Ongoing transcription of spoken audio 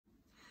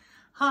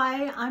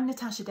Hi, I'm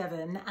Natasha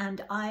Devon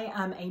and I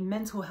am a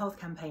mental health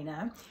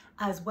campaigner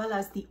as well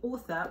as the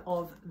author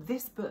of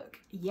this book,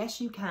 Yes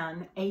You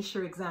Can, Ace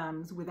Your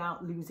Exams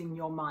Without Losing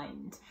Your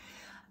Mind.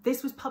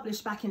 This was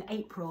published back in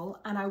April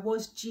and I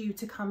was due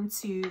to come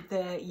to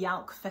the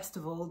YALC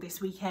festival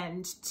this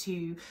weekend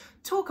to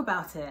talk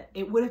about it.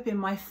 It would have been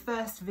my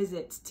first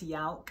visit to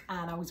YALC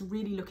and I was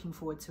really looking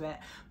forward to it,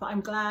 but I'm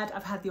glad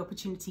I've had the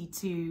opportunity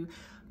to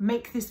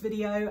make this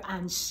video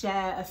and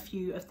share a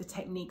few of the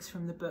techniques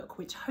from the book,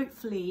 which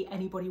hopefully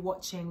anybody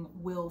watching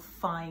will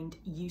find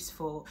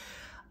useful.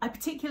 I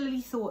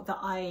particularly thought that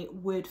I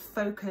would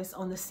focus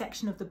on the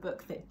section of the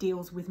book that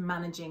deals with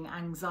managing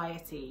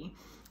anxiety.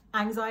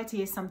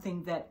 Anxiety is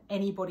something that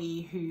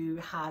anybody who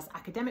has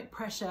academic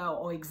pressure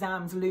or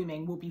exams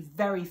looming will be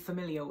very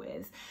familiar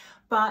with,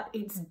 but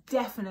it's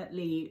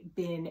definitely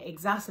been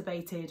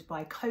exacerbated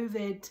by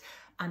COVID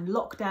and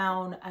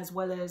lockdown, as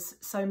well as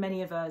so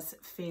many of us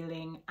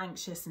feeling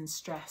anxious and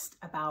stressed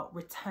about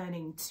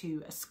returning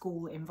to a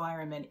school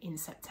environment in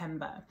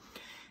September.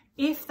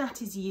 If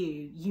that is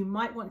you, you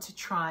might want to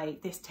try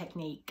this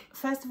technique.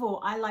 First of all,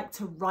 I like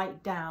to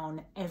write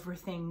down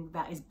everything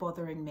that is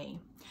bothering me.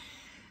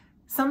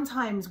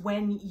 Sometimes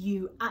when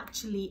you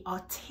actually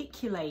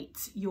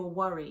articulate your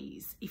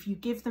worries, if you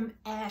give them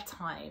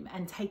airtime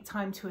and take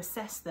time to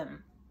assess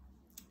them,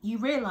 you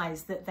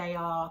realize that they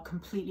are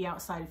completely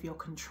outside of your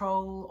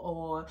control,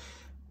 or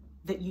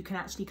that you can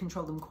actually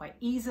control them quite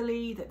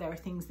easily, that there are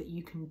things that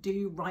you can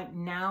do right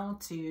now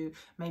to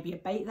maybe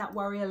abate that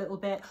worry a little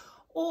bit,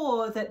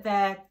 or that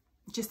they're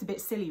just a bit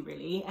silly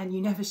really and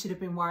you never should have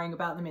been worrying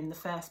about them in the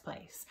first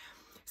place.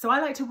 So I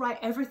like to write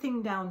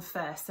everything down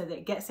first so that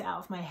it gets it out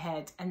of my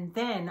head, and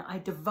then I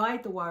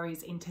divide the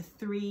worries into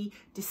three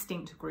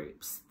distinct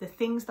groups. The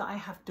things that I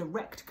have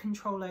direct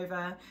control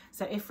over.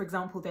 So if, for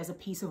example, there's a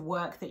piece of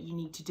work that you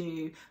need to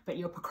do, but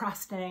you're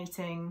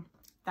procrastinating,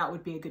 that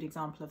would be a good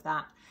example of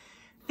that.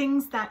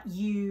 Things that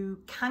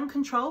you can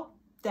control.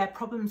 They're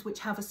problems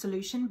which have a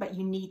solution, but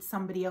you need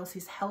somebody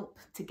else's help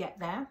to get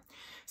there.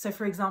 So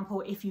for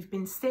example, if you've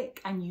been sick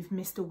and you've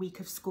missed a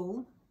week of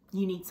school,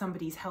 you need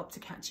somebody's help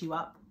to catch you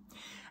up.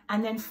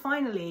 And then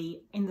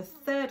finally, in the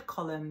third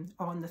column,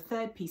 or on the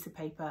third piece of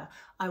paper,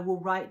 I will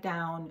write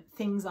down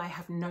things I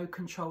have no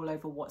control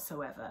over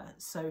whatsoever.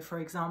 So for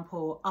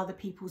example, other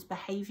people's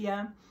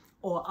behavior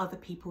or other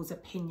people's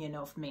opinion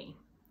of me.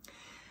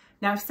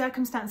 Now, if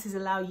circumstances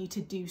allow you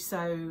to do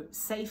so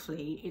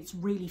safely, it's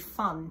really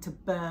fun to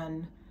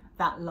burn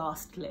that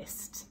last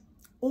list.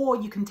 Or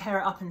you can tear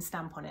it up and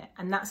stamp on it.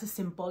 And that's a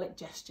symbolic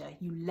gesture.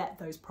 You let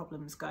those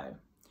problems go.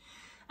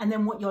 And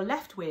then what you're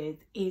left with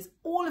is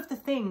all of the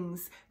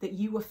things that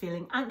you were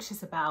feeling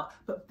anxious about,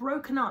 but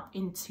broken up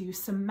into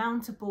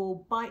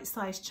surmountable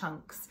bite-sized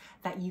chunks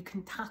that you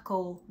can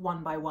tackle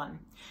one by one.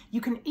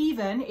 You can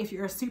even, if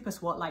you're a super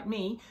SWAT like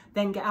me,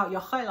 then get out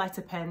your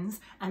highlighter pens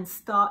and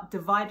start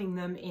dividing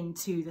them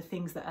into the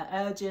things that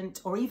are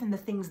urgent, or even the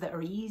things that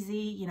are easy.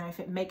 You know,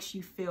 if it makes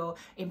you feel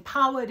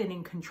empowered and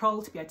in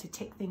control, to be able to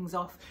tick things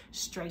off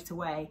straight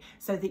away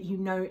so that you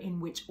know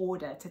in which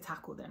order to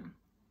tackle them.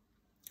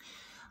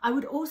 I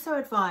would also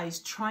advise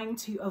trying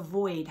to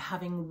avoid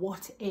having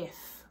what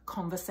if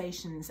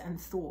conversations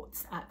and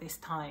thoughts at this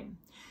time.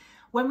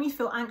 When we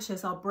feel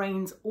anxious, our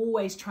brains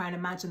always try and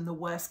imagine the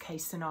worst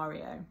case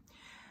scenario.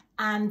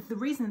 And the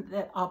reason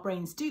that our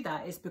brains do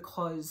that is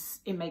because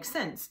it makes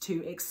sense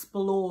to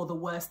explore the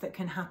worst that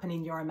can happen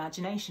in your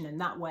imagination.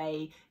 And that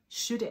way,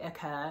 should it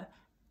occur,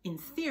 in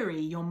theory,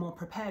 you're more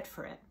prepared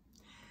for it.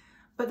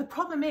 But the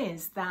problem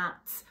is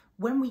that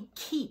when we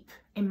keep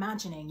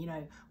imagining, you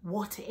know,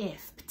 what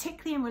if,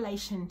 particularly in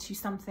relation to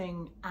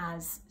something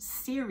as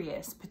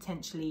serious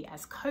potentially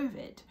as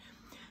COVID,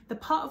 the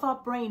part of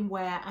our brain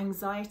where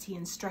anxiety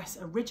and stress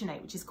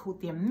originate, which is called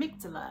the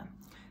amygdala,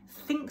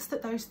 thinks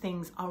that those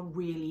things are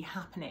really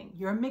happening.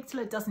 Your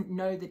amygdala doesn't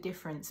know the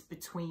difference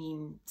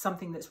between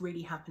something that's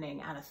really happening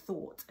and a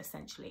thought,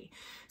 essentially.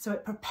 So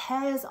it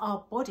prepares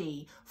our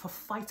body for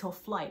fight or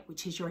flight,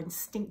 which is your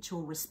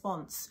instinctual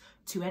response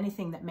to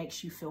anything that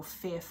makes you feel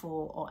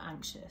fearful or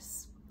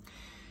anxious.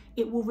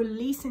 It will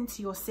release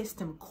into your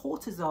system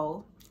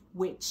cortisol,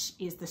 which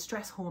is the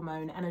stress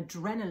hormone, and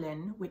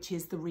adrenaline, which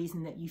is the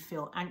reason that you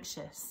feel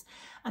anxious.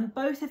 And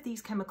both of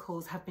these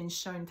chemicals have been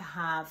shown to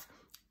have,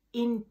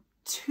 in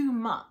too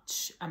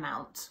much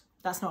amount,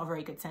 that's not a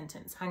very good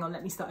sentence, hang on,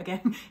 let me start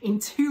again, in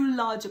too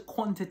large a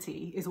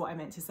quantity is what I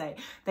meant to say.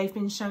 They've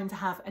been shown to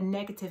have a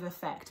negative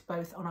effect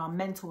both on our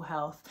mental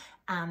health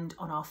and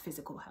on our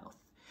physical health.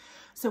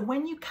 So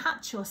when you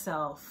catch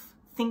yourself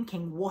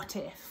thinking what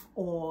if,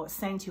 or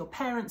saying to your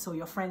parents or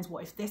your friends,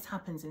 what if this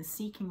happens, and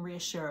seeking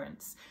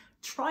reassurance,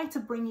 try to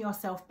bring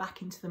yourself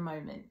back into the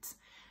moment.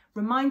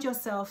 Remind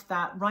yourself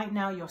that right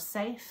now you're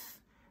safe,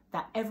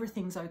 that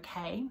everything's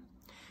okay,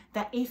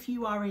 that if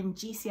you are in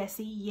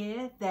GCSE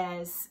year,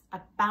 there's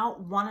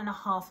about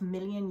 1.5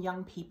 million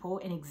young people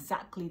in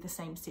exactly the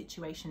same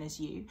situation as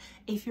you.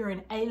 If you're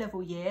in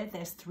A-level year,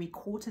 there's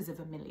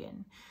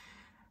 750,000.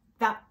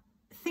 That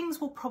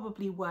things will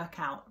probably work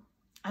out.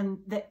 And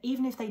that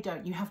even if they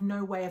don't, you have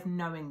no way of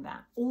knowing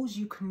that. All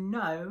you can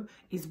know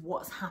is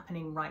what's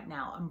happening right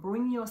now, and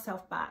bring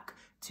yourself back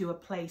to a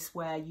place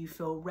where you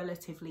feel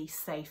relatively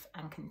safe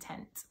and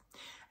content.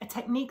 A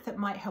technique that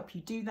might help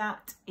you do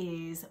that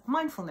is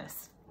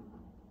mindfulness.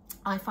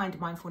 I find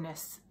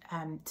mindfulness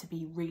to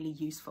be really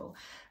useful.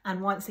 And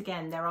once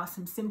again, there are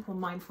some simple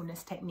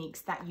mindfulness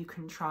techniques that you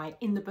can try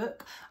in the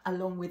book,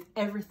 along with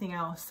everything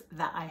else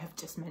that I have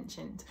just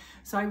mentioned.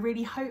 So I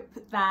really hope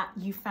that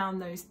you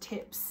found those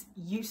tips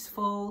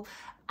useful,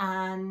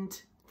 and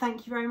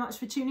thank you very much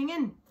for tuning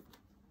in.